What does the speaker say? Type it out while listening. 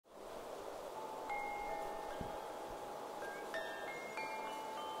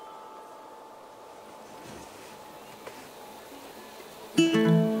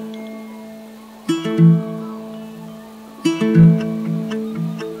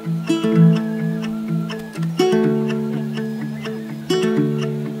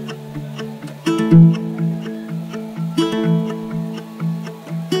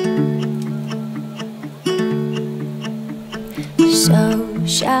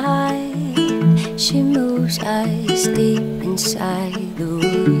time she moves eyes deep inside the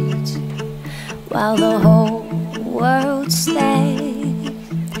woods, while the whole world stares,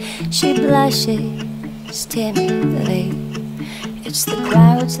 she blushes timidly. It's the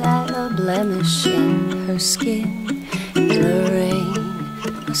clouds that are blemishing her skin, blurring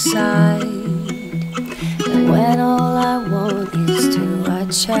her side. And when all I want is to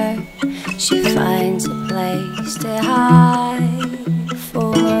watch her, she finds a place to hide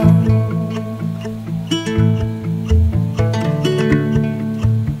for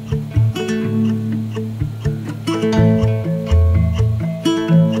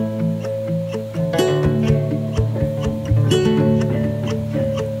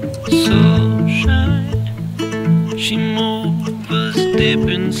So shy, she moves deep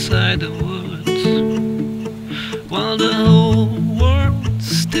inside the woods, while the whole world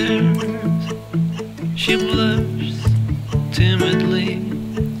stares. She blushes timidly.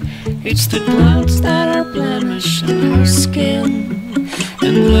 It's the clouds that are blemishing her skin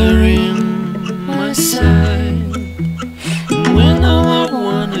and blurring my sight. And when all I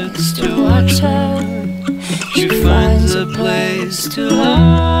want is to watch her, she finds a place to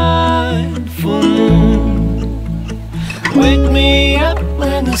hide for more. Wake me up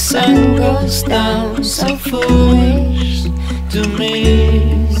when the sun goes down, so foolish to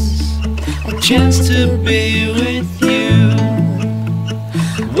miss a chance to be with you.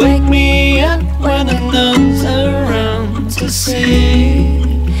 Wake me up when the none's around, to see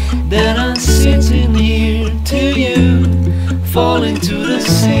that I'm sitting here to you, falling to the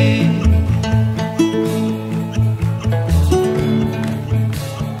sea.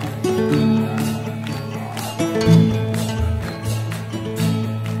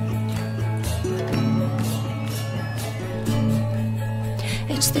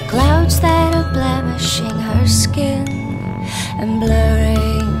 It's the clouds that are blemishing her skin and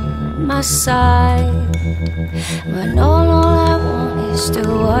blurring my sight. When all I want is to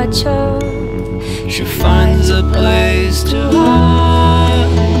watch her, she finds a place to hide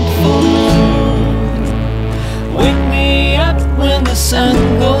for more. Wake me up when the sun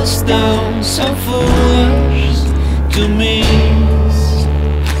goes down, so foolish to miss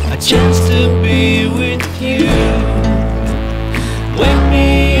a chance to be with you. Wake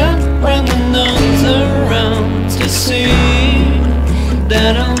me up when the none's around, to see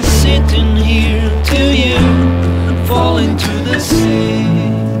that I'm sitting here to you, falling to the sea.